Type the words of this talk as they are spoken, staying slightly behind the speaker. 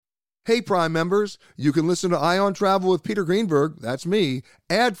Hey, Prime members, you can listen to Ion Travel with Peter Greenberg, that's me,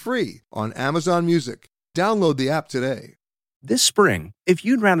 ad-free on Amazon Music. Download the app today. This spring, if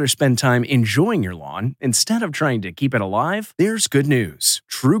you'd rather spend time enjoying your lawn instead of trying to keep it alive, there's good news.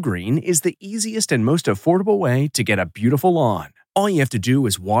 True Green is the easiest and most affordable way to get a beautiful lawn. All you have to do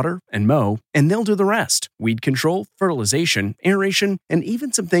is water and mow, and they'll do the rest. Weed control, fertilization, aeration, and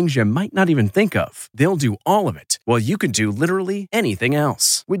even some things you might not even think of. They'll do all of it, while you can do literally anything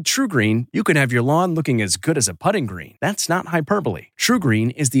else. With True Green, you can have your lawn looking as good as a putting green. That's not hyperbole. True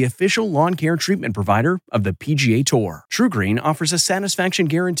Green is the official lawn care treatment provider of the PGA Tour. True Green offers a satisfaction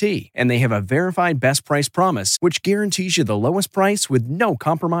guarantee, and they have a verified best price promise, which guarantees you the lowest price with no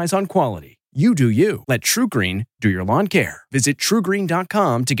compromise on quality. You do you. Let True Green do your lawn care. Visit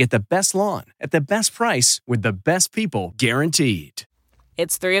truegreen.com to get the best lawn at the best price with the best people guaranteed.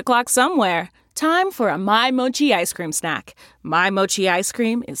 It's 3 o'clock somewhere. Time for a My Mochi ice cream snack. My Mochi ice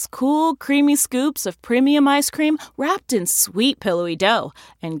cream is cool, creamy scoops of premium ice cream wrapped in sweet, pillowy dough.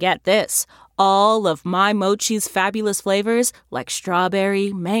 And get this, all of My Mochi's fabulous flavors, like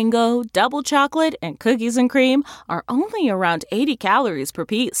strawberry, mango, double chocolate, and cookies and cream, are only around 80 calories per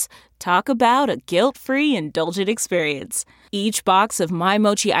piece. Talk about a guilt-free, indulgent experience. Each box of My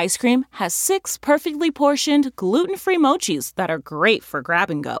Mochi ice cream has 6 perfectly portioned, gluten-free mochis that are great for grab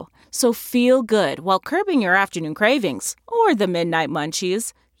and go. So feel good while curbing your afternoon cravings or the midnight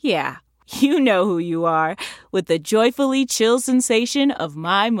munchies. Yeah, you know who you are with the joyfully chill sensation of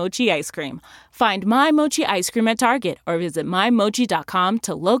My Mochi ice cream. Find My Mochi ice cream at Target or visit mymochi.com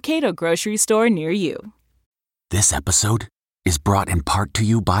to locate a grocery store near you. This episode is brought in part to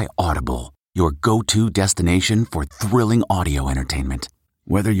you by Audible, your go-to destination for thrilling audio entertainment.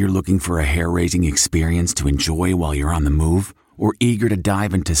 Whether you're looking for a hair-raising experience to enjoy while you're on the move or eager to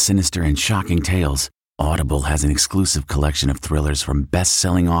dive into sinister and shocking tales, Audible has an exclusive collection of thrillers from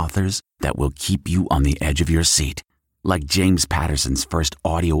best-selling authors that will keep you on the edge of your seat. Like James Patterson's first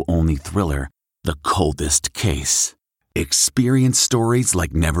audio-only thriller, The Coldest Case. Experience stories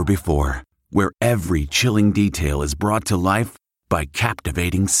like never before, where every chilling detail is brought to life by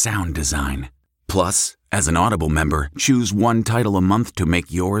captivating sound design. Plus, as an Audible member, choose one title a month to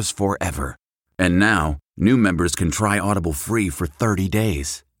make yours forever. And now, new members can try Audible free for 30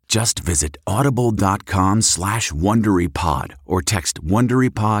 days. Just visit audible.com/WonderyPod or text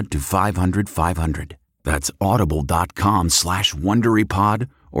WonderyPod to 500-500. That's audible.com/WonderyPod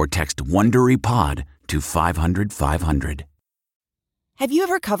or text WonderyPod to 500-500. Have you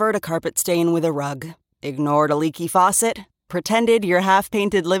ever covered a carpet stain with a rug? Ignored a leaky faucet? Pretended your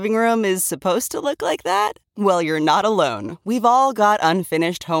half-painted living room is supposed to look like that? Well, you're not alone. We've all got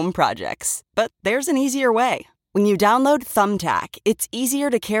unfinished home projects. But there's an easier way. When you download Thumbtack, it's easier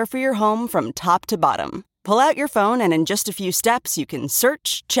to care for your home from top to bottom. Pull out your phone and in just a few steps, you can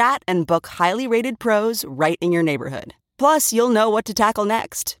search, chat, and book highly rated pros right in your neighborhood. Plus, you'll know what to tackle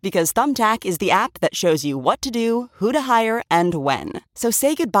next, because Thumbtack is the app that shows you what to do, who to hire, and when. So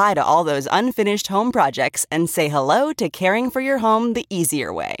say goodbye to all those unfinished home projects and say hello to caring for your home the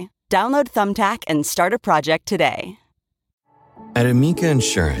easier way. Download Thumbtack and start a project today. At Amica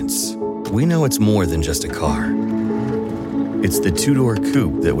Insurance, we know it's more than just a car. It's the two-door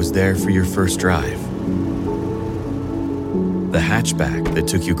coupe that was there for your first drive, the hatchback that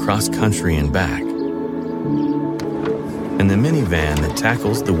took you cross-country and back, and the minivan that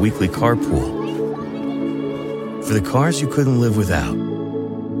tackles the weekly carpool. For the cars you couldn't live without,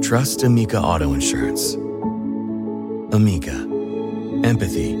 trust Amica Auto Insurance. Amica.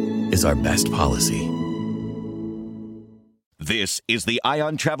 Empathy is our best policy. This is the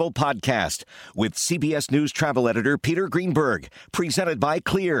Ion Travel Podcast with CBS News travel editor Peter Greenberg, presented by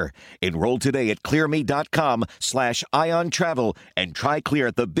Clear. Enroll today at clearme.com/Ion Travel and try Clear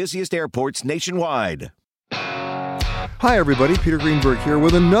at the busiest airports nationwide. Hi, everybody. Peter Greenberg here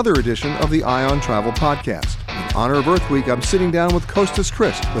with another edition of the Ion Travel Podcast. In honor of Earth Week, I'm sitting down with Costas,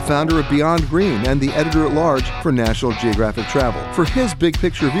 the founder of Beyond Green and the editor-at-large for National Geographic Travel, for his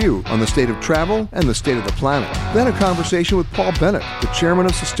big-picture view on the state of travel and the state of the planet. Then a conversation with Paul Bennett, the chairman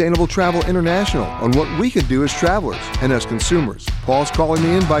of Sustainable Travel International, on what we can do as travelers and as consumers. Paul's calling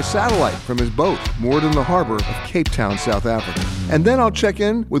me in by satellite from his boat, moored in the harbor of Cape Town, South Africa. And then I'll check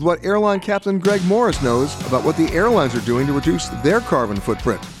in with what airline captain Greg Morris knows about what the airlines are doing to reduce their carbon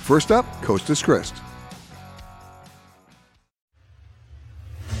footprint. First up, Costas.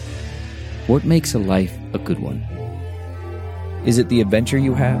 What makes a life a good one? Is it the adventure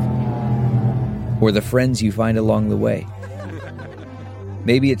you have? Or the friends you find along the way?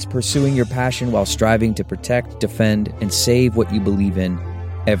 Maybe it's pursuing your passion while striving to protect, defend, and save what you believe in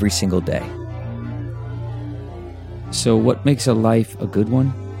every single day. So what makes a life a good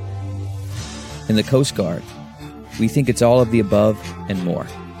one? In the Coast Guard, we think it's all of the above and more.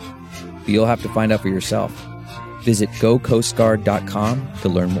 But you'll have to find out for yourself. Visit gocoastguard.com to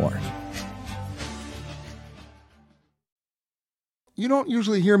learn more. You don't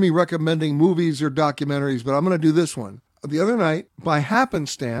usually hear me recommending movies or documentaries, but I'm going to do this one. The other night, by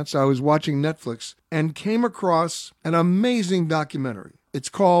happenstance, I was watching Netflix and came across an amazing documentary. It's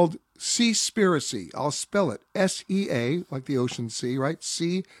called Seaspiracy. I'll spell it S-E-A, like the ocean sea, right?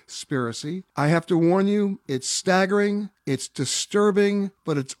 Seaspiracy. I have to warn you, it's staggering, it's disturbing,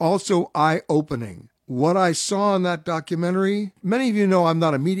 but it's also eye-opening. What I saw in that documentary, many of you know I'm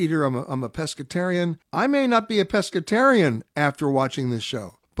not a meat eater, I'm a pescatarian. I may not be a pescatarian after watching this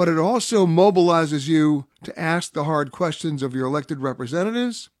show, but it also mobilizes you to ask the hard questions of your elected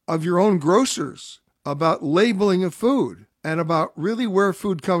representatives, of your own grocers, about labeling of food, and about really where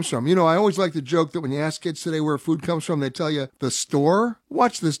food comes from. You know, I always like to joke that when you ask kids today where food comes from, they tell you the store.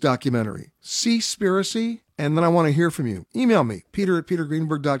 Watch this documentary, Seaspiracy, and then I want to hear from you. Email me,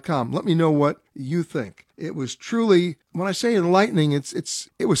 peter@petergreenberg.com. Let me know what you think. It was truly, when I say enlightening,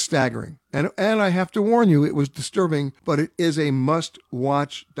 it was staggering. And I have to warn you, it was disturbing, but it is a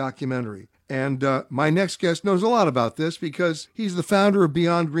must-watch documentary. And my next guest knows a lot about this because he's the founder of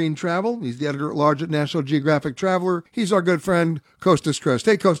Beyond Green Travel. He's the editor-at-large at National Geographic Traveler. He's our good friend, Costas Crest.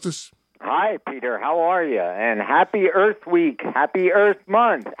 Hey, Costas. Hi, Peter. How are you? And happy Earth Week. Happy Earth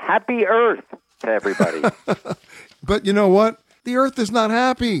Month. Happy Earth to everybody. But you know what? The Earth is not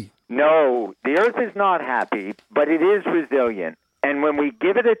happy. No, the Earth is not happy, but it is resilient. And when we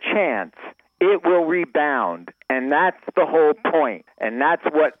give it a chance, it will rebound. And that's the whole point. And that's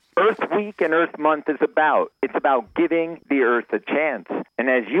what Earth Week and Earth Month is about. It's about giving the Earth a chance. And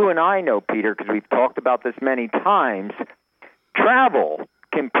as you and I know, Peter, because we've talked about this many times, travel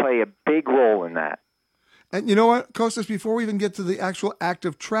can play a big role in that. And you know what, Costas, before we even get to the actual act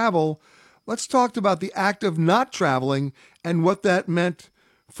of travel, let's talk about the act of not traveling and what that meant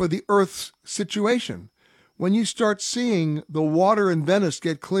for the Earth's situation. When you start seeing the water in Venice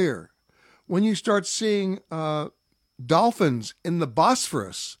get clear, when you start seeing dolphins in the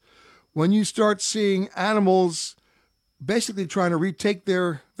Bosphorus, when you start seeing animals basically trying to retake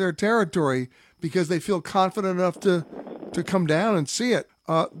their territory because they feel confident enough to come down and see it,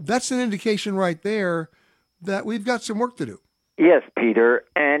 that's an indication right there that we've got some work to do. Yes, Peter,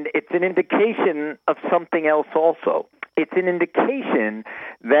 and it's an indication of something else also. It's an indication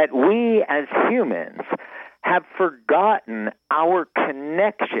that we as humans have forgotten our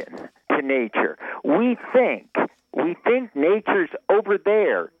connection to nature. We think nature's over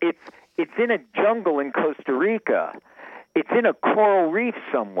there. It's in a jungle in Costa Rica. It's in a coral reef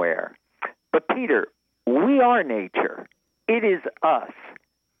somewhere. But Peter, we are nature. It is us.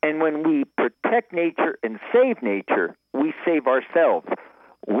 And when we protect nature and save nature, we save ourselves.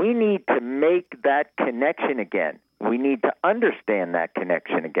 We need to make that connection again. We need to understand that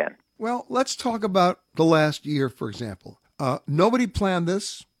connection again. Well, let's talk about the last year, for example. Nobody planned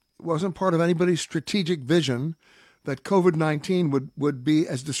this. It wasn't part of anybody's strategic vision that COVID-19 would be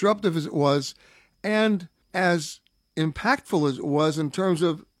as disruptive as it was and as impactful as it was in terms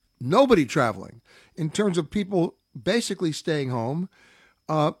of nobody traveling, in terms of people basically staying home.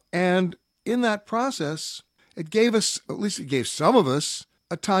 And in that process, it gave us, at least it gave some of us,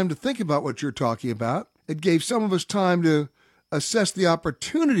 a time to think about what you're talking about. It gave some of us time to assess the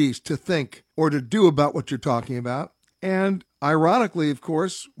opportunities to think or to do about what you're talking about. And ironically, of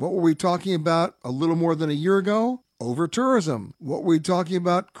course, what were we talking about a little more than a year ago? Over-tourism. What were we talking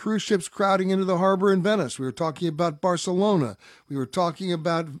about? Cruise ships crowding into the harbor in Venice. We were talking about Barcelona. We were talking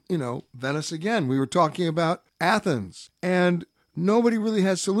about, Venice again. We were talking about Athens. And nobody really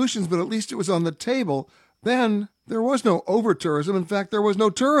had solutions, but at least it was on the table. Then there was no over-tourism. In fact, there was no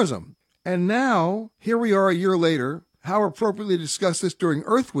tourism. And now, here we are a year later. How appropriately to discuss this during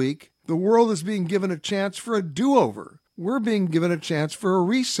Earth Week, the world is being given a chance for a do-over. We're being given a chance for a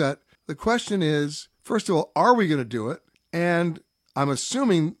reset. The question is, first of all, are we going to do it? And I'm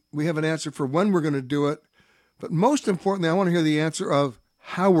assuming we have an answer for when we're going to do it. But most importantly, I want to hear the answer of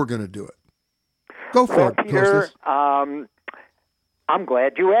how we're going to do it. Go for it, Peter, Costas. I'm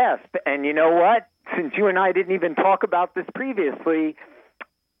glad you asked. And you know what? Since you and I didn't even talk about this previously,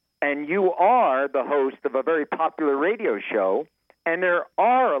 and you are the host of a very popular radio show, and there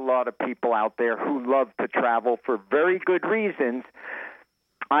are a lot of people out there who love to travel for very good reasons,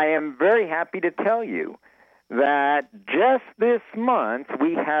 I am very happy to tell you that just this month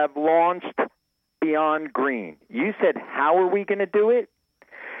we have launched Beyond Green. You said, how are we going to do it?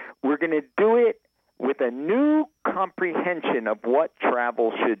 We're going to do it with a new comprehension of what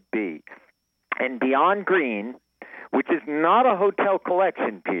travel should be. And Beyond Green, which is not a hotel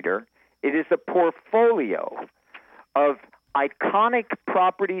collection, Peter, It is a portfolio of iconic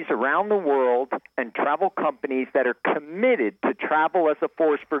properties around the world and travel companies that are committed to travel as a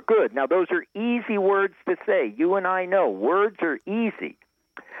force for good. Now, those are easy words to say. You and I know words are easy.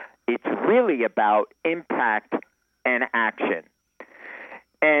 It's really about impact and action.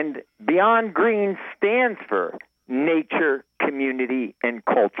 And Beyond Green stands for nature, community, and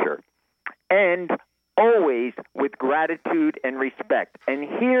culture. And always with gratitude and respect. And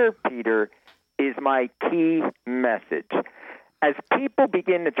here, Peter, is my key message. As people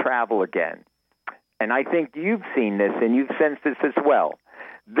begin to travel again, and I think you've seen this and you've sensed this as well,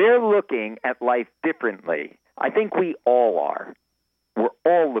 they're looking at life differently. I think we all are. We're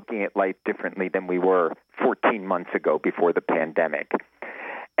all looking at life differently than we were 14 months ago before the pandemic.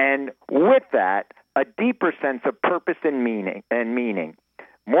 And with that, a deeper sense of purpose and meaning.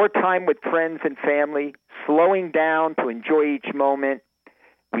 More time with friends and family, slowing down to enjoy each moment.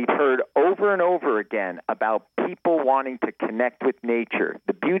 We've heard over and over again about people wanting to connect with nature,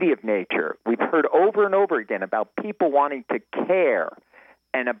 the beauty of nature. We've heard over and over again about people wanting to care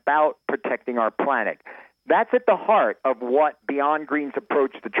and about protecting our planet. That's at the heart of what Beyond Green's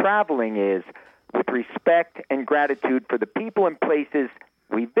approach to traveling is, with respect and gratitude for the people and places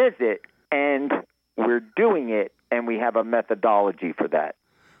we visit, and we're doing it, and we have a methodology for that.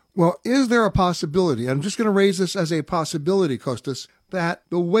 Well, is there a possibility, I'm just going to raise this as a possibility, Costas, that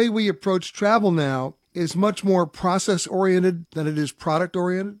the way we approach travel now is much more process-oriented than it is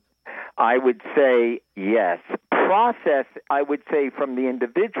product-oriented? I would say yes. Process, I would say from the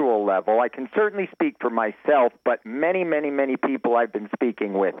individual level, I can certainly speak for myself, but many, many, many people I've been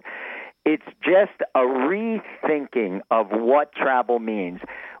speaking with, it's just a rethinking of what travel means.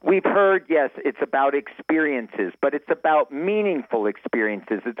 We've heard, yes, it's about experiences, but it's about meaningful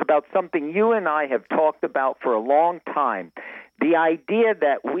experiences. It's about something you and I have talked about for a long time. The idea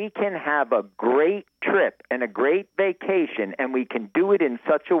that we can have a great trip and a great vacation, and we can do it in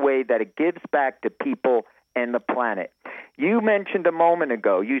such a way that it gives back to people and the planet. You mentioned a moment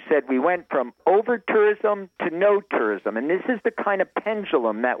ago, you said we went from over-tourism to no tourism, and this is the kind of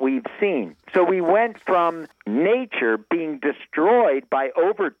pendulum that we've seen. So we went from nature being destroyed by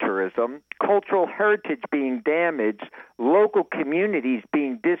over-tourism, cultural heritage being damaged, local communities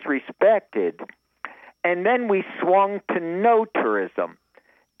being disrespected, and then we swung to no tourism.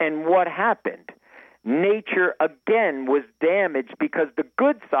 And what happened? Nature again was damaged because the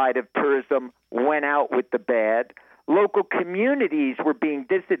good side of tourism went out with the bad. Local communities were being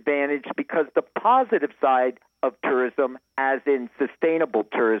disadvantaged because the positive side of tourism, as in sustainable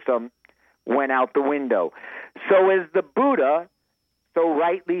tourism, went out the window. So as the Buddha so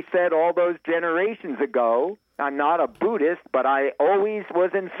rightly said all those generations ago, I'm not a Buddhist, but I always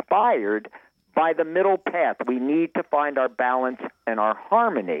was inspired by the middle path. We need to find our balance and our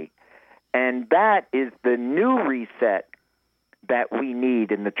harmony. And that is the new reset that we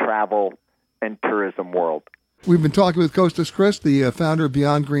need in the travel and tourism world. We've been talking with Costas Christ, the founder of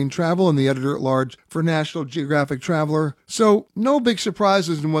Beyond Green Travel and the editor-at-large for National Geographic Traveler. So no big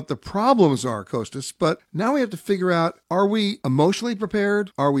surprises in what the problems are, Costas, but now we have to figure out, are we emotionally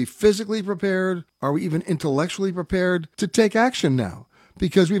prepared? Are we physically prepared? Are we even intellectually prepared to take action now?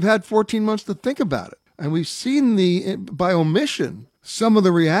 Because we've had 14 months to think about it. And we've seen by omission, some of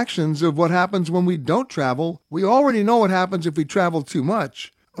the reactions of what happens when we don't travel. We already know what happens if we travel too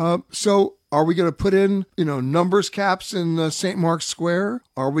much. So are we going to put in, numbers caps in St. Mark's Square?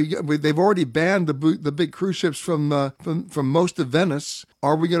 They've already banned the big cruise ships from most of Venice.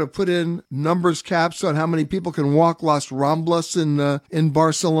 Are we going to put in numbers caps on how many people can walk Las Ramblas in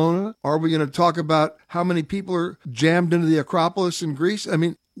Barcelona? Are we going to talk about how many people are jammed into the Acropolis in Greece? I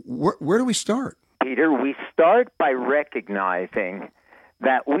mean, where do we start? Peter, we start by recognizing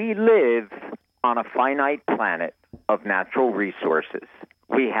that we live on a finite planet of natural resources.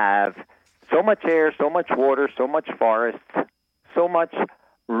 We have so much air, so much water, so much forest, so much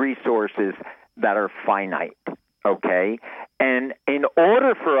resources that are finite, okay? And in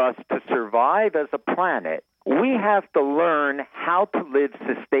order for us to survive as a planet, we have to learn how to live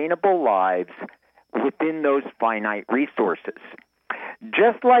sustainable lives within those finite resources.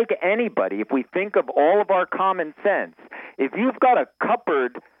 Just like anybody, if we think of all of our common sense, if you've got a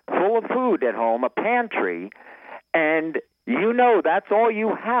cupboard full of food at home, a pantry, and that's all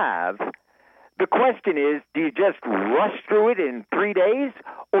you have, the question is, do you just rush through it in 3 days,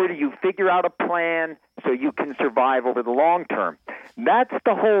 or do you figure out a plan so you can survive over the long term? That's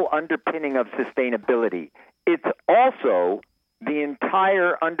the whole underpinning of sustainability. It's also the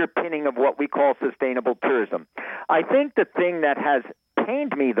entire underpinning of what we call sustainable tourism. I think the thing that has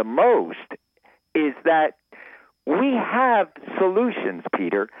pained me the most is that we have solutions,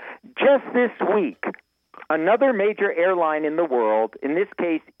 Peter. Just this week, another major airline in the world, in this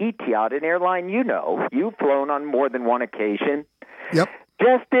case Etihad, an airline you've flown on more than one occasion, Yep.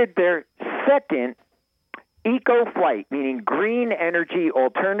 just did their second eco flight, meaning green energy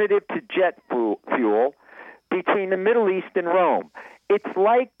alternative to jet fuel, between the Middle East and Rome. It's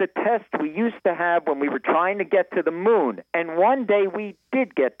like the test we used to have when we were trying to get to the moon, and one day we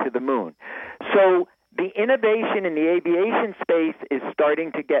did get to the moon. So the innovation in the aviation space is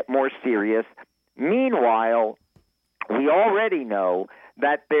starting to get more serious. Meanwhile, we already know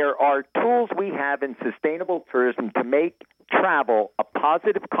that there are tools we have in sustainable tourism to make travel a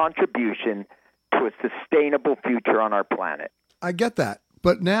positive contribution to a sustainable future on our planet. I get that.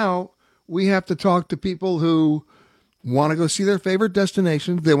 But now we have to talk to people who want to go see their favorite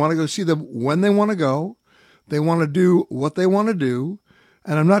destinations. They want to go see them when they want to go. They want to do what they want to do.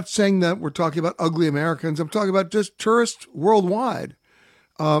 And I'm not saying that we're talking about ugly Americans. I'm talking about just tourists worldwide.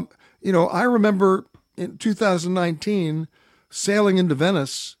 I remember in 2019 sailing into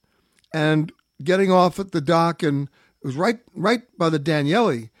Venice and getting off at the dock, and it was right by the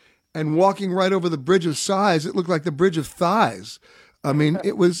Danieli, and walking right over the Bridge of Sighs. It looked like the Bridge of Thighs. I mean,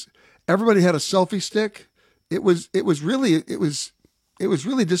 everybody had a selfie stick. It was really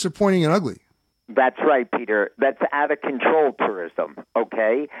disappointing and ugly. That's right, Peter. That's out of control tourism,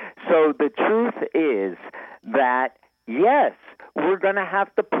 okay? So the truth is that, yes, we're going to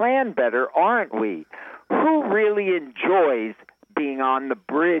have to plan better, aren't we? Who really enjoys being on the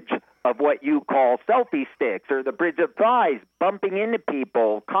bridge of what you call selfie sticks or the Bridge of Thighs, bumping into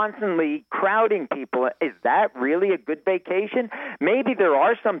people, constantly crowding people? Is that really a good vacation? Maybe there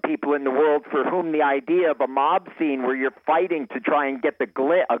are some people in the world for whom the idea of a mob scene where you're fighting to try and get a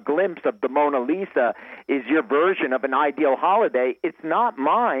glimpse of the Mona Lisa is your version of an ideal holiday. It's not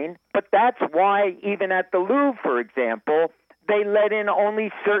mine, but that's why even at the Louvre, for example, they let in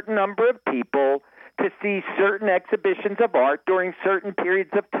only certain number of people to see certain exhibitions of art during certain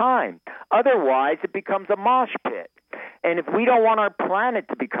periods of time. Otherwise, it becomes a mosh pit. And if we don't want our planet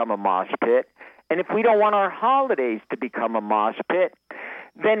to become a mosh pit, and if we don't want our holidays to become a mosh pit,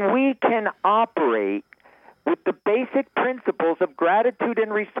 then we can operate with the basic principles of gratitude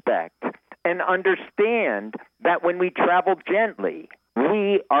and respect and understand that when we travel gently,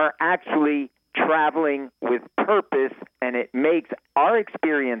 we are actually traveling with purpose, and it makes our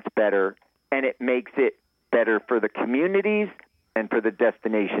experience better, and it makes it better for the communities and for the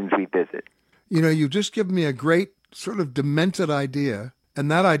destinations we visit. You've just given me a great sort of demented idea,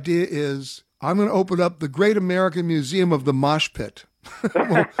 and that idea is I'm going to open up the Great American Museum of the Mosh Pit.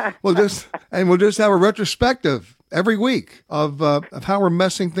 we'll just have a retrospective every week of how we're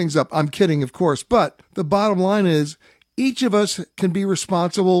messing things up. I'm kidding, of course, but the bottom line is each of us can be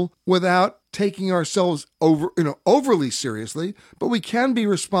responsible without taking ourselves overly seriously, but we can be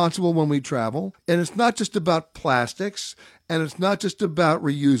responsible when we travel. And it's not just about plastics, and it's not just about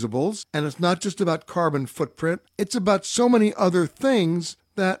reusables, and it's not just about carbon footprint. It's about so many other things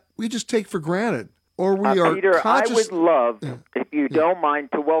that we just take for granted. Or we are Peter, conscious. I would love, if you don't mind,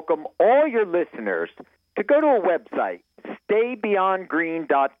 to welcome all your listeners to go to a website,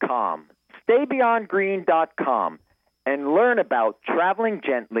 staybeyondgreen.com. Staybeyondgreen.com, and learn about traveling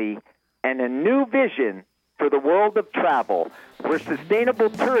gently and a new vision for the world of travel, where sustainable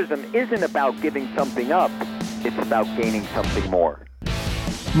tourism isn't about giving something up, it's about gaining something more.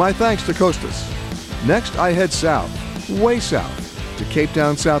 My thanks to Costas. Next, I head south, way south, to Cape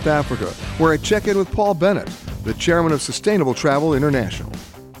Town, South Africa, where I check in with Paul Bennett, the chairman of Sustainable Travel International.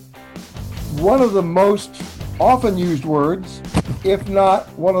 One of the most often used words, if not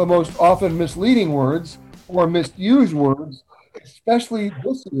one of the most often misleading words or misused words, especially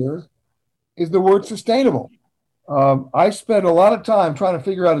this year, is the word sustainable. I spent a lot of time trying to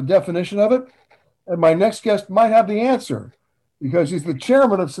figure out a definition of it, and my next guest might have the answer because he's the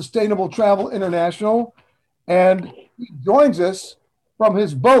chairman of Sustainable Travel International, and he joins us from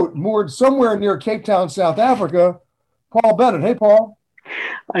his boat moored somewhere near Cape Town, South Africa. Paul Bennett. Hey, Paul.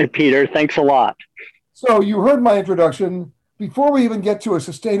 Hi, Peter. Thanks a lot. So you heard my introduction. Before we even get to a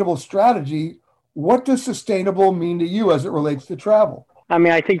sustainable strategy, what does sustainable mean to you as it relates to travel? I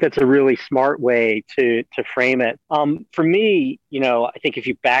mean, I think that's a really smart way to frame it. For me, I think if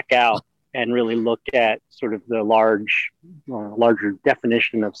you back out and really look at sort of the larger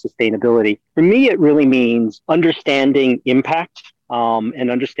definition of sustainability, for me, it really means understanding impact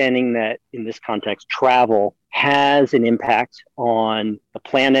and understanding that in this context, travel has an impact on the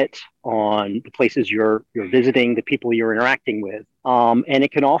planet, on the places you're visiting, the people you're interacting with. And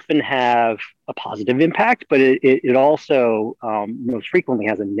it can often have a positive impact, but it also most frequently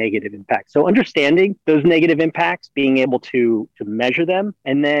has a negative impact. So understanding those negative impacts, being able to measure them,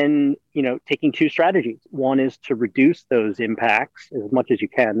 and then, taking two strategies. One is to reduce those impacts as much as you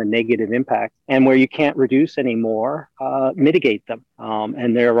can, the negative impacts, and where you can't reduce anymore, mitigate them.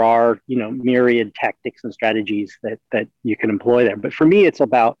 And there are, myriad tactics and strategies that you can employ there. But for me, it's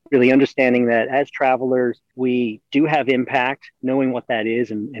about really understanding that as travelers, we do have impact, knowing what that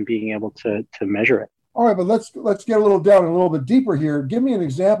is and being able to measure it. All right, but let's get a little down a little bit deeper here. Give me an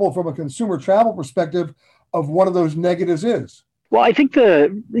example from a consumer travel perspective of one of those negatives is. Well, I think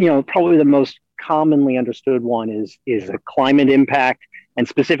probably the most commonly understood one is a climate impact, and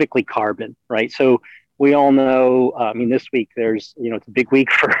specifically carbon, right? So we all know, this week there's, it's a big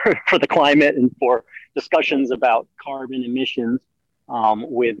week for the climate and for discussions about carbon emissions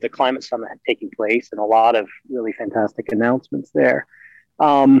with the climate summit taking place, and a lot of really fantastic announcements there.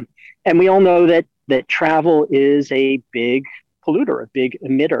 And we all know that travel is a big polluter, a big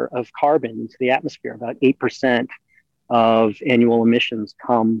emitter of carbon into the atmosphere. About 8% of annual emissions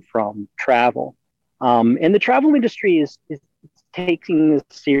come from travel. And the travel industry is taking this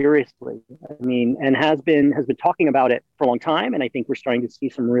seriously. And has been talking about it for a long time. And I think we're starting to see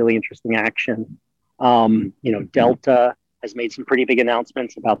some really interesting action. Delta has made some pretty big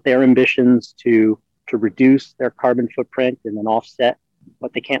announcements about their ambitions to reduce their carbon footprint and then offset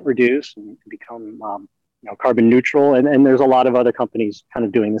what they can't reduce and become carbon neutral. And there's a lot of other companies kind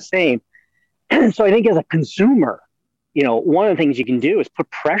of doing the same. So I think as a consumer, one of the things you can do is put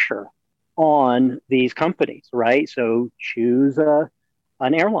pressure on these companies, right? So choose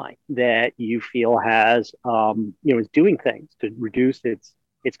an airline that you feel has, is doing things to reduce its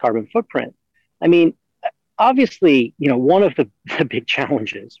carbon footprint. Obviously, one of the big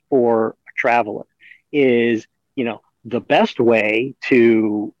challenges for a traveler is, the best way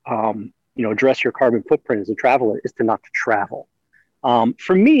to, address your carbon footprint as a traveler is to not to travel.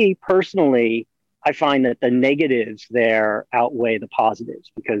 For me personally, I find that the negatives there outweigh the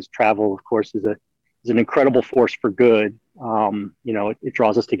positives, because travel, of course, is an incredible force for good. It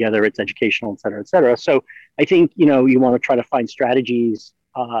draws us together. It's educational, et cetera, et cetera. So I think, you want to try to find strategies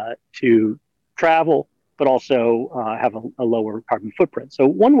to travel, but also have a lower carbon footprint. So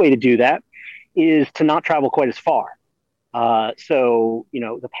one way to do that is to not travel quite as far.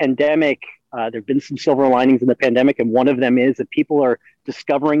 The pandemic, there have been some silver linings in the pandemic, and one of them is that people are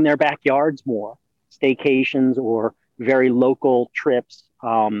discovering their backyards more. Staycations or very local trips.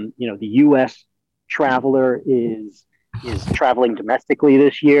 The U.S. traveler is traveling domestically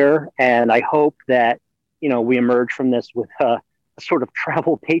this year, and I hope that we emerge from this with a sort of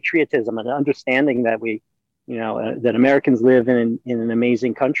travel patriotism and understanding that that Americans live in an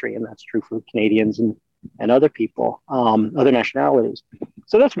amazing country, and that's true for Canadians and other people, other nationalities.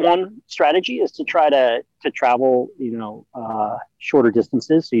 So that's one strategy, is to try to travel, shorter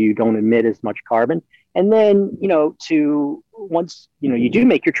distances so you don't emit as much carbon. And then, once, you do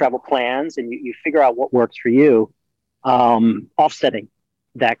make your travel plans and you figure out what works for you, offsetting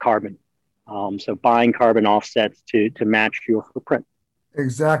that carbon. So buying carbon offsets to match your footprint.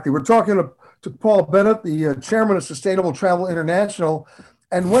 Exactly. We're talking to Paul Bennett, the chairman of Sustainable Travel International.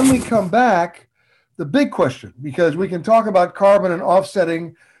 And when we come back, the big question, because we can talk about carbon and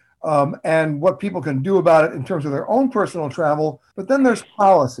offsetting and what people can do about it in terms of their own personal travel, but then there's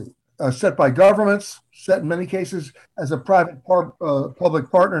policy set by governments, set in many cases as a private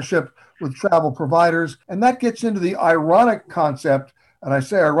public partnership with travel providers. And that gets into the ironic concept, and I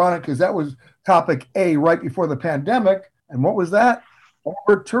say ironic because that was topic A right before the pandemic. And what was that?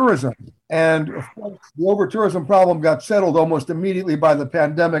 Over-tourism. And of course, the over-tourism problem got settled almost immediately by the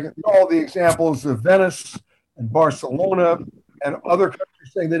pandemic. All the examples of Venice and Barcelona and other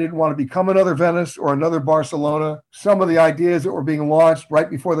countries saying they didn't want to become another Venice or another Barcelona. Some of the ideas that were being launched right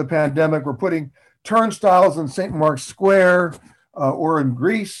before the pandemic were putting turnstiles in St. Mark's Square or in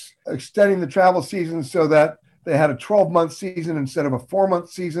Greece, extending the travel season so that they had a 12-month season instead of a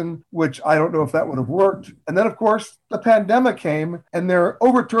 4-month season, which I don't know if that would have worked. And then, of course, the pandemic came, and their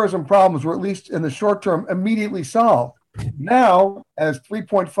over-tourism problems were, at least in the short term, immediately solved. Now, as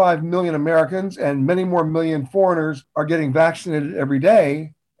 3.5 million Americans and many more million foreigners are getting vaccinated every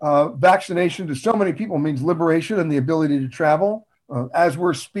day, vaccination to so many people means liberation and the ability to travel. As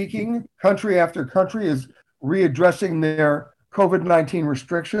we're speaking, country after country is readdressing their COVID-19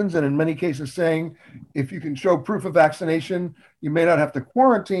 restrictions, and in many cases saying, if you can show proof of vaccination, you may not have to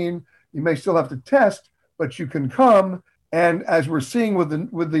quarantine, you may still have to test, but you can come. And as we're seeing with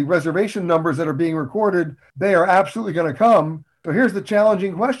the reservation numbers that are being recorded, they are absolutely going to come. So here's the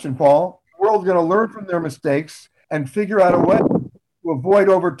challenging question, Paul. The world's going to learn from their mistakes and figure out a way to avoid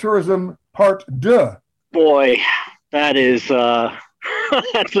over-tourism part deux. Boy, that is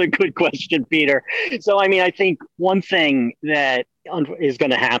that's a good question, Peter. So, I mean, I think one thing that is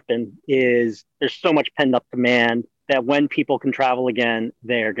going to happen is there's so much pent-up demand that when people can travel again,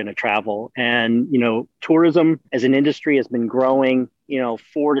 they're going to travel. And, tourism as an industry has been growing,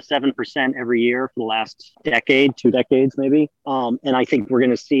 4 to 7% every year for the last decade, 2 decades, maybe. And I think we're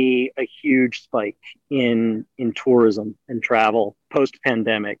going to see a huge spike in tourism and travel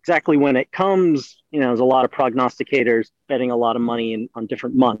post-pandemic. Exactly when it comes, there's a lot of prognosticators betting a lot of money on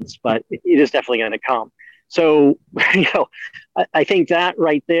different months, but it is definitely going to come. So, I think that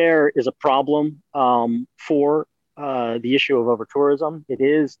right there is a problem for the issue of over-tourism.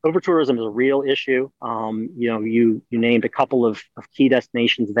 Over-tourism is a real issue. You named a couple of key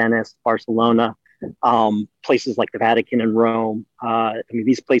destinations, Venice, Barcelona, places like the Vatican and Rome.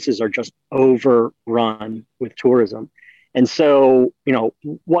 These places are just overrun with tourism. And so,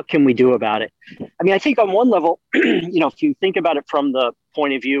 what can we do about it? I think on one level, if you think about it from the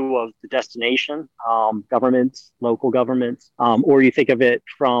point of view of the destination, governments, local governments, or you think of it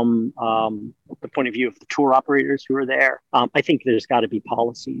from the point of view of the tour operators who are there, I think there's got to be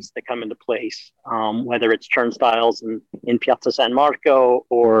policies that come into place, whether it's turnstiles in Piazza San Marco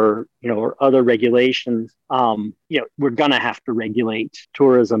or other regulations. We're going to have to regulate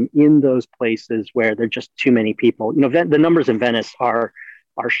tourism in those places where there are just too many people. The numbers in Venice are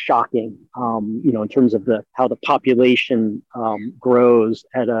shocking, in terms of how the population grows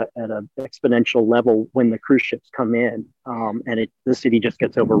at an exponential level when the cruise ships come in, and the city just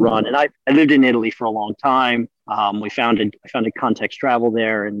gets overrun. And I lived in Italy for a long time. I founded Context Travel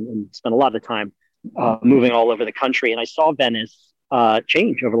there and spent a lot of time moving all over the country. And I saw Venice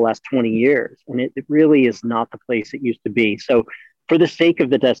change over the last 20 years, and it really is not the place it used to be. So, for the sake of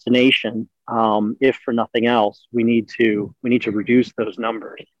the destination, if for nothing else, we need to reduce those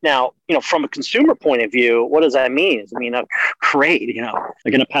numbers. Now, from a consumer point of view, what does that mean? Great,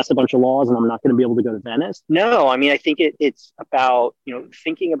 they're going to pass a bunch of laws and I'm not going to be able to go to Venice. No, I think it's about,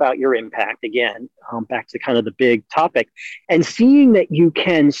 thinking about your impact again, back to kind of the big topic, and seeing that you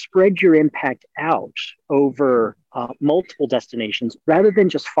can spread your impact out over multiple destinations rather than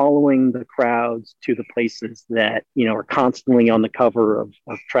just following the crowds to the places that, are constantly on the cover of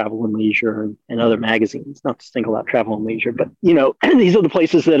Travel and Leisure and other magazines, not to single out Travel and Leisure, but, these are the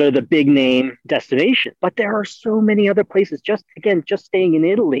places that are the big name destinations. But there are so many other places, just staying in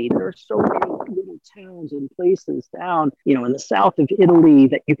Italy, there are so many little towns and places down, in the south of Italy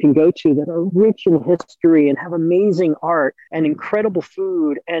that you can go to that are rich in history and have amazing art and incredible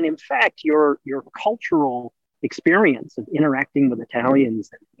food. And in fact, your cultural experience of interacting with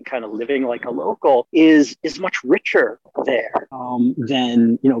Italians and kind of living like a local is much richer there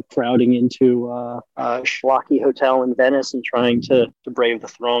than crowding into a schlocky hotel in Venice and trying to brave the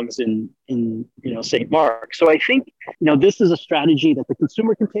throngs in St. Mark. So I think this is a strategy that the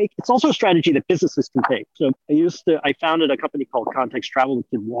consumer can take. It's also a strategy that businesses can take. So I founded a company called Context Travel, which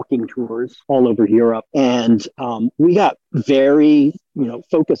did walking tours all over Europe, and we got very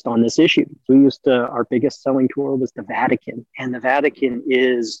focused on this issue. Our biggest selling tour was the Vatican, and the Vatican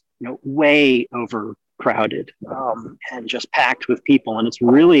is, way overcrowded and just packed with people. And it's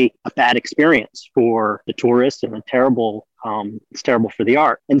really a bad experience for the tourists and it's terrible for the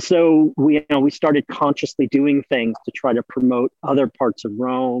art. And so we started consciously doing things to try to promote other parts of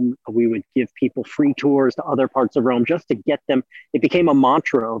Rome. We would give people free tours to other parts of Rome just to get them. It became a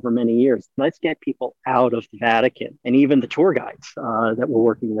mantra over many years. Let's get people out of the Vatican. And even the tour guides that were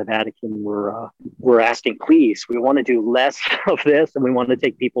working in the Vatican were asking, please, we want to do less of this and we want to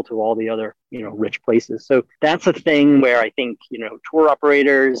take people to all the other, rich places. So that's a thing where I think, tour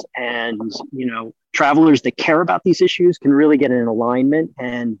operators and, travelers that care about these issues can really get in alignment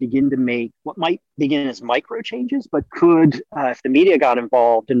and begin to make what might begin as micro changes, but could, if the media got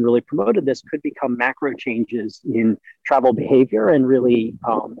involved and really promoted this, could become macro changes in travel behavior and really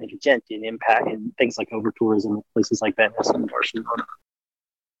make a dent in impact in things like over-tourism in places like Venice and Barcelona.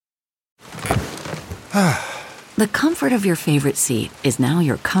 The comfort of your favorite seat is now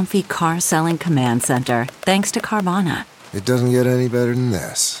your comfy car selling command center, thanks to Carvana. It doesn't get any better than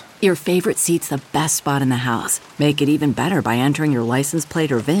this. Your favorite seat's the best spot in the house. Make it even better by entering your license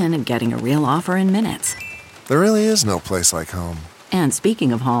plate or VIN and getting a real offer in minutes. There really is no place like home. And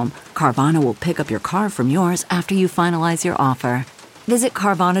speaking of home, Carvana will pick up your car from yours after you finalize your offer. Visit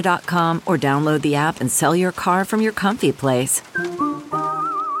Carvana.com or download the app and sell your car from your comfy place.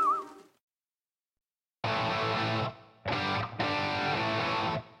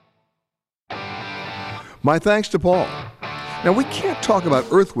 My thanks to Paul. Now, we can't talk about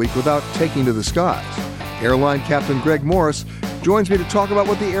Earth Week without taking to the skies. Airline Captain Greg Morris joins me to talk about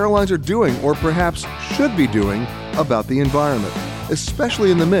what the airlines are doing, or perhaps should be doing, about the environment,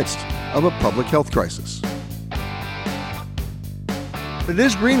 especially in the midst of a public health crisis. It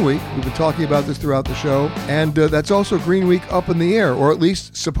is Green Week. We've been talking about this throughout the show, and that's also Green Week up in the air, or at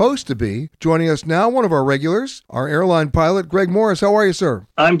least supposed to be. Joining us now, one of our regulars, our airline pilot, Greg Morris. How are you, sir?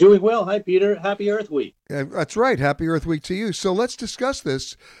 I'm doing well. Hi, Peter. Happy Earth Week. That's right. Happy Earth Week to you. So let's discuss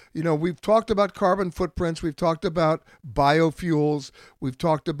this. You know, we've talked about carbon footprints. We've talked about biofuels. We've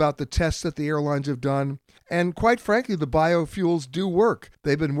talked about the tests that the airlines have done. And quite frankly, the biofuels do work.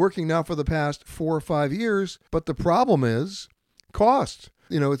 They've been working now for the past 4 or 5 years. But the problem is cost.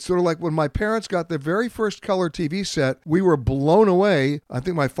 You know, it's sort of like when my parents got their very first color TV set, we were blown away. I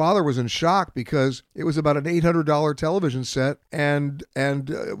think my father was in shock because it was about an $800 television set, and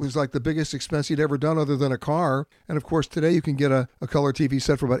it was like the biggest expense he'd ever done other than a car. And of course, today you can get a color TV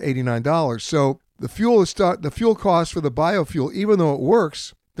set for about $89. So the fuel cost for the biofuel, even though it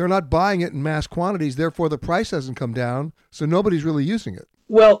works, they're not buying it in mass quantities. Therefore, the price hasn't come down, so nobody's really using it.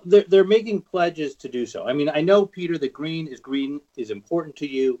 Well, they're making pledges to do so. I mean, I know, Peter, that green is important to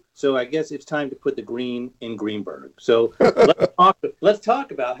you, so I guess it's time to put the green in Greenberg. So let's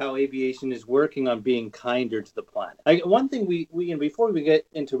talk about how aviation is working on being kinder to the planet. One thing and before we get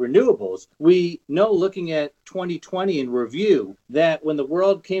into renewables, we know, looking at 2020 in review, that when the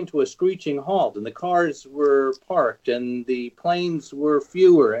world came to a screeching halt and the cars were parked and the planes were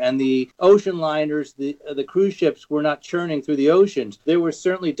fewer and the ocean liners, the cruise ships were not churning through the oceans, there was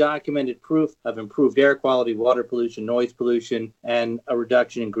certainly documented proof of improved air quality, water pollution, noise pollution, and a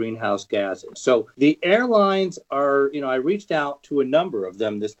reduction in greenhouse gases. So the airlines are, I reached out to a number of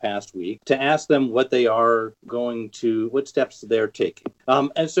them this past week to ask them what steps they're taking.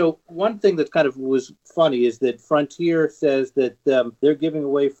 And so one thing that kind of was funny is that Frontier says that they're giving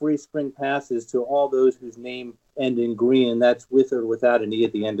away free spring passes to all those whose name end in green, and that's with or without an E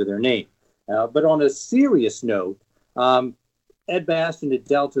at the end of their name. But on a serious note, Ed Bastian at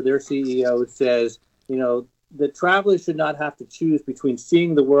Delta, their CEO, says, that travelers should not have to choose between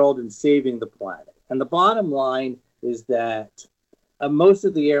seeing the world and saving the planet. And the bottom line is that most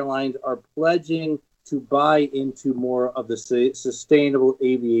of the airlines are pledging to buy into more of the sustainable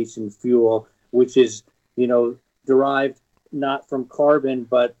aviation fuel, which is, derived not from carbon,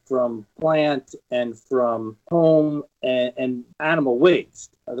 but from plant and from home and animal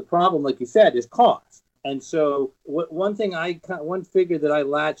waste. The problem, like you said, is cost. And so one figure that I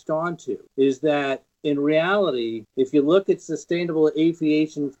latched onto is that in reality, if you look at sustainable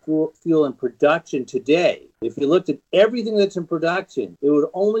aviation fuel in production today, if you looked at everything that's in production, it would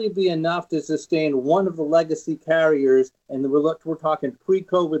only be enough to sustain one of the legacy carriers, and we're talking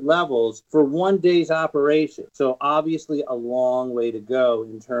pre-COVID levels, for one day's operation. So obviously a long way to go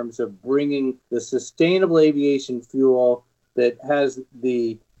in terms of bringing the sustainable aviation fuel that has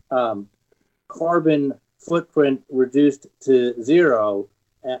the carbon footprint reduced to zero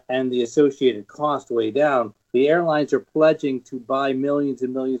and the associated cost way down. The airlines are pledging to buy millions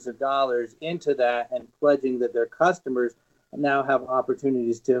and millions of dollars into that, and pledging that their customers now have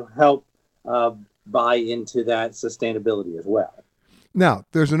opportunities to help buy into that sustainability as well. Now,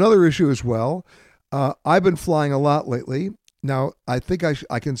 there's another issue as well. I've been flying a lot lately. Now, I think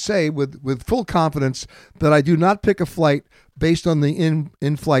I can say with full confidence that I do not pick a flight based on the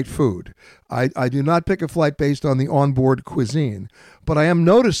in-flight food. I do not pick a flight based on the onboard cuisine. But I am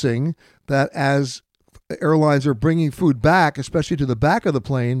noticing that as airlines are bringing food back, especially to the back of the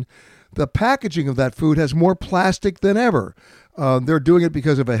plane, the packaging of that food has more plastic than ever. They're doing it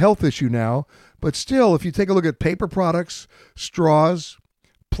because of a health issue now. But still, if you take a look at paper products, straws,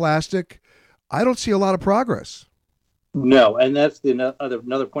 plastic, I don't see a lot of progress. No, and that's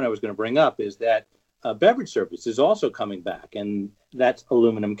another point I was going to bring up, is that beverage service is also coming back, and that's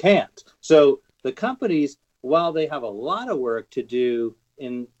aluminum cans. So the companies, while they have a lot of work to do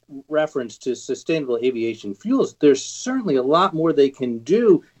in reference to sustainable aviation fuels, there's certainly a lot more they can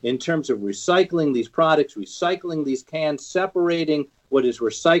do in terms of recycling these products, recycling these cans, separating what is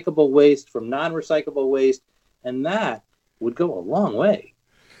recyclable waste from non-recyclable waste, and that would go a long way.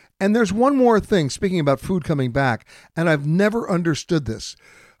 And there's one more thing, speaking about food coming back, and I've never understood this.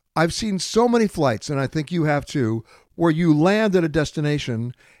 I've seen so many flights, and I think you have too, where you land at a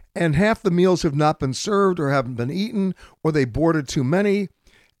destination and half the meals have not been served or haven't been eaten, or they boarded too many.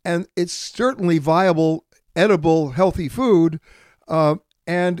 And it's certainly viable, edible, healthy food, and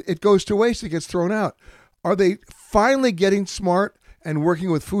it goes to waste, it gets thrown out. Are they finally getting smart and working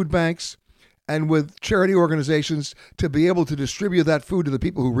with food banks and with charity organizations to be able to distribute that food to the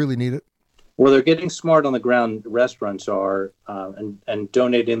people who really need it? Well, they're getting smart on the ground. Restaurants are, and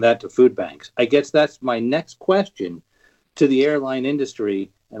donating that to food banks. I guess that's my next question to the airline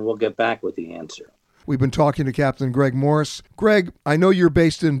industry, and we'll get back with the answer. We've been talking to Captain Greg Morris. Greg, I know you're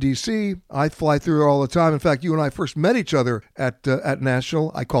based in D.C. I fly through there all the time. In fact, you and I first met each other at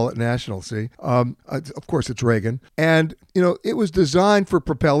National. I call it National, see? Of course, it's Reagan. And, it was designed for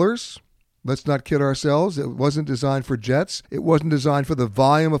propellers. Let's not kid ourselves. It wasn't designed for jets. It wasn't designed for the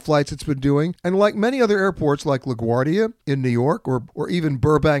volume of flights it's been doing. And like many other airports like LaGuardia in New York or even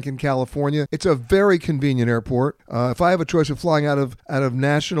Burbank in California, it's a very convenient airport. If I have a choice of flying out of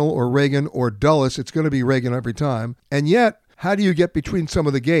National or Reagan or Dulles, it's going to be Reagan every time. And yet, how do you get between some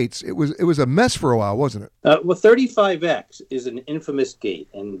of the gates? It was a mess for a while, wasn't it? Well, 35X is an infamous gate.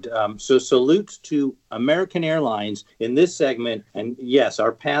 And so salutes to American Airlines in this segment. And yes,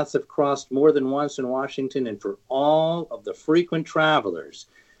 our paths have crossed more than once in Washington. And for all of the frequent travelers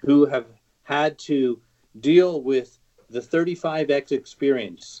who have had to deal with the 35X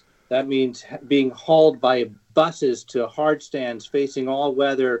experience, that means being hauled by buses to hard stands facing all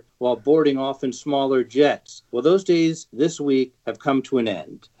weather while boarding often smaller jets. Well, those days this week have come to an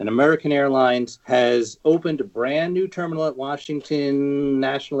end. And American Airlines has opened a brand new terminal at Washington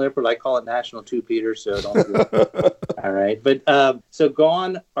National Airport. I call it National 2, Peter, so don't do it. All right. But so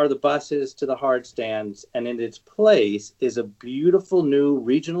gone are the buses to the hard stands, and in its place is a beautiful new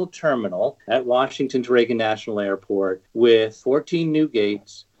regional terminal at Washington's Reagan National Airport with 14 new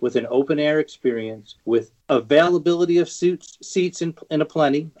gates, with an open-air experience, with availability of seats in a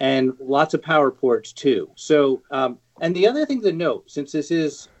plenty, and lots of power ports, too. So, and the other thing to note, since this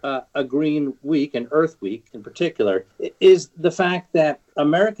is a Green Week, and Earth Week in particular, is the fact that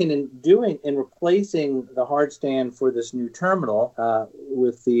American, in replacing the hard stand for this new terminal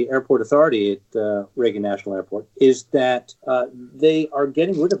with the airport authority at Reagan National Airport, is that they are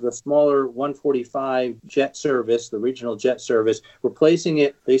getting rid of the smaller 145 jet service, the regional jet service, replacing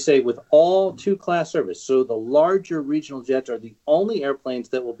it, they say, with all two-class service. So the larger regional jets are the only airplanes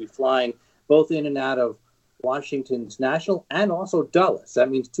that will be flying both in and out of Washington's National and also Dulles. That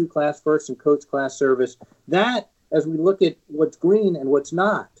means two-class first and coach class service. That, as we look at what's green and what's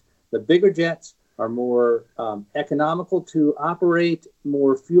not, the bigger jets are more economical to operate,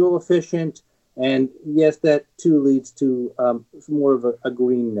 more fuel efficient, and yes, that too leads to more of a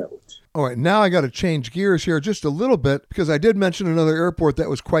green note. All right, now I got to change gears here just a little bit because I did mention another airport that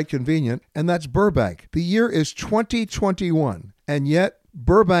was quite convenient, and that's Burbank. The year is 2021, and yet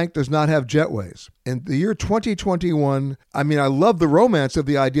Burbank does not have jetways. In the year 2021, I mean, I love the romance of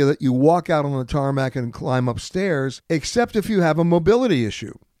the idea that you walk out on the tarmac and climb upstairs, except if you have a mobility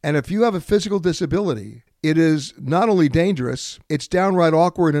issue. And if you have a physical disability, it is not only dangerous, it's downright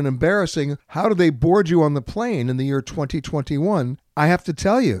awkward and embarrassing. How do they board you on the plane in the year 2021? I have to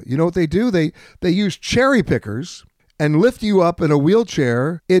tell you, you know what they do? They use cherry pickers and lift you up in a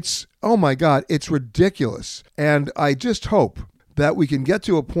wheelchair. It's, oh my God, it's ridiculous. And I just hope that we can get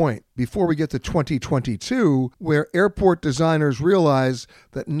to a point before we get to 2022 where airport designers realize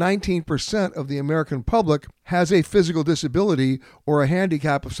that 19% of the American public has a physical disability or a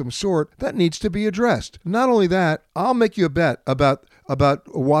handicap of some sort that needs to be addressed. Not only that, I'll make you a bet about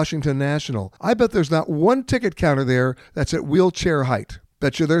Washington National. I bet there's not one ticket counter there that's at wheelchair height.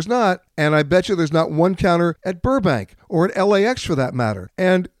 Bet you there's not. And I bet you there's not one counter at Burbank or at LAX for that matter.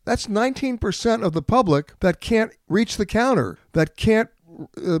 And that's 19% of the public that can't reach the counter, that can't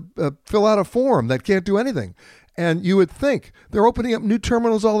fill out a form, that can't do anything. And you would think they're opening up new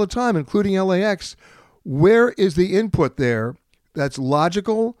terminals all the time, including LAX. Where is the input there that's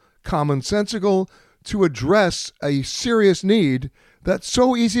logical, commonsensical to address a serious need that's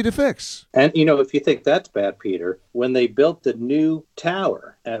so easy to fix? And, if you think that's bad, Peter, when they built the new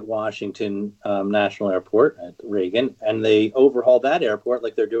tower at Washington National Airport at Reagan, and they overhauled that airport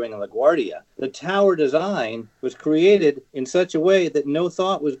like they're doing in LaGuardia, the tower design was created in such a way that no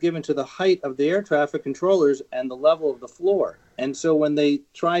thought was given to the height of the air traffic controllers and the level of the floor. And so when they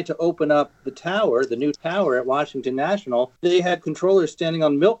tried to open up the tower, the new tower at Washington National, they had controllers standing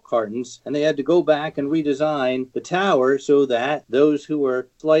on milk cartons, and they had to go back and redesign the tower so that those who were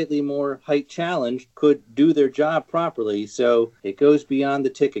slightly more height challenged could do their job properly. So it goes beyond the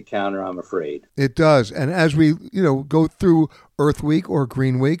ticket counter, I'm afraid. It does. And as we, go through Earth Week or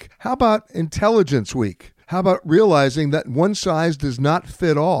Green Week, how about Intelligence Week? How about realizing that one size does not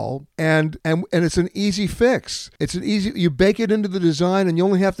fit all, and it's an easy fix. You bake it into the design and you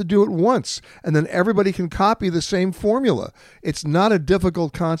only have to do it once, and then everybody can copy the same formula. It's not a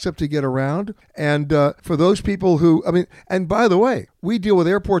difficult concept to get around. And for those people who, and by the way, we deal with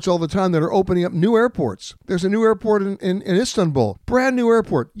airports all the time that are opening up new airports. There's a new airport in Istanbul, brand new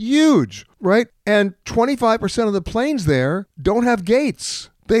airport, huge, right? And 25% of the planes there don't have gates.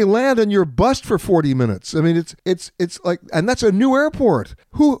 They land and you're bussed for 40 minutes. It's like, and that's a new airport.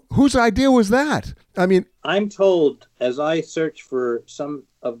 Whose idea was that? I'm told, as I search for some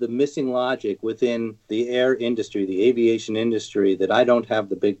of the missing logic within the air industry, the aviation industry, that I don't have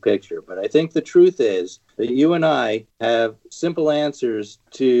the big picture. But I think the truth is that you and I have simple answers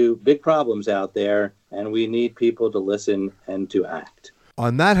to big problems out there, and we need people to listen and to act.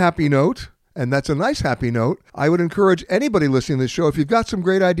 On that happy note, and that's a nice happy note, I would encourage anybody listening to this show, if you've got some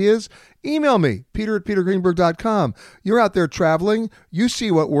great ideas, email me, peter@petergreenberg.com. You're out there traveling. You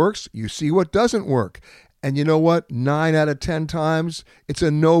see what works. You see what doesn't work. And you know what? 9 out of 10 times, it's a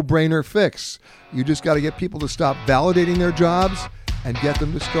no-brainer fix. You just got to get people to stop validating their jobs and get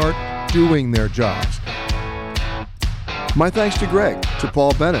them to start doing their jobs. My thanks to Greg, to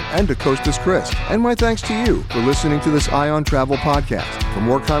Paul Bennett, and to Costas Christ. And my thanks to you for listening to this Eye on Travel podcast. For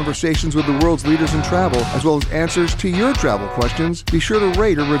more conversations with the world's leaders in travel, as well as answers to your travel questions, be sure to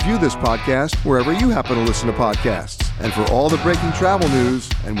rate or review this podcast wherever you happen to listen to podcasts. And for all the breaking travel news,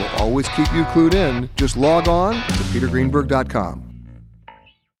 and we'll always keep you clued in, just log on to petergreenberg.com.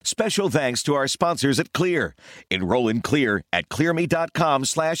 Special thanks to our sponsors at Clear. Enroll in Clear at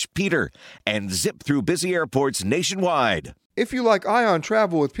clearme.com/Peter and zip through busy airports nationwide. If you like Eye on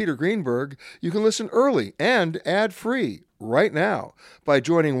Travel with Peter Greenberg, you can listen early and ad-free right now by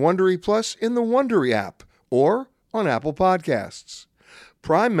joining Wondery Plus in the Wondery app or on Apple Podcasts.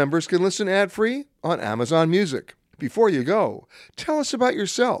 Prime members can listen ad-free on Amazon Music. Before you go, tell us about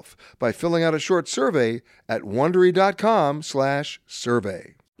yourself by filling out a short survey at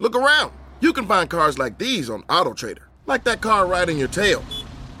Wondery.com/survey. Look around. You can find cars like these on AutoTrader, like that car riding your tail.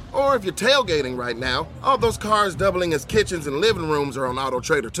 Or if you're tailgating right now, all those cars doubling as kitchens and living rooms are on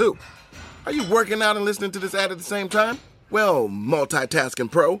AutoTrader too. Are you working out and listening to this ad at the same time? Well,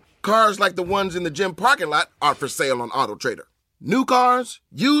 multitasking pro, cars like the ones in the gym parking lot are for sale on AutoTrader. New cars,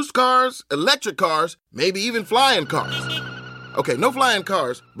 used cars, electric cars, maybe even flying cars. Okay, no flying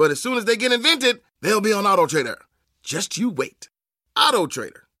cars, but as soon as they get invented, they'll be on AutoTrader. Just you wait.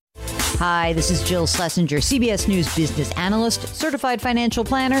 AutoTrader. Hi, this is Jill Schlesinger, CBS News business analyst, certified financial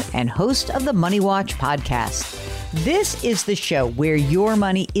planner, and host of the Money Watch podcast. This is the show where your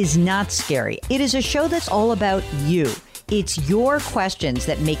money is not scary. It is a show that's all about you. It's your questions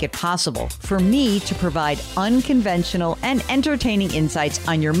that make it possible for me to provide unconventional and entertaining insights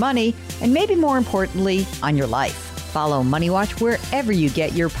on your money, and maybe more importantly, on your life. Follow Money Watch wherever you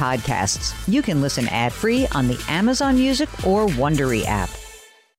get your podcasts. You can listen ad-free on the Amazon Music or Wondery app.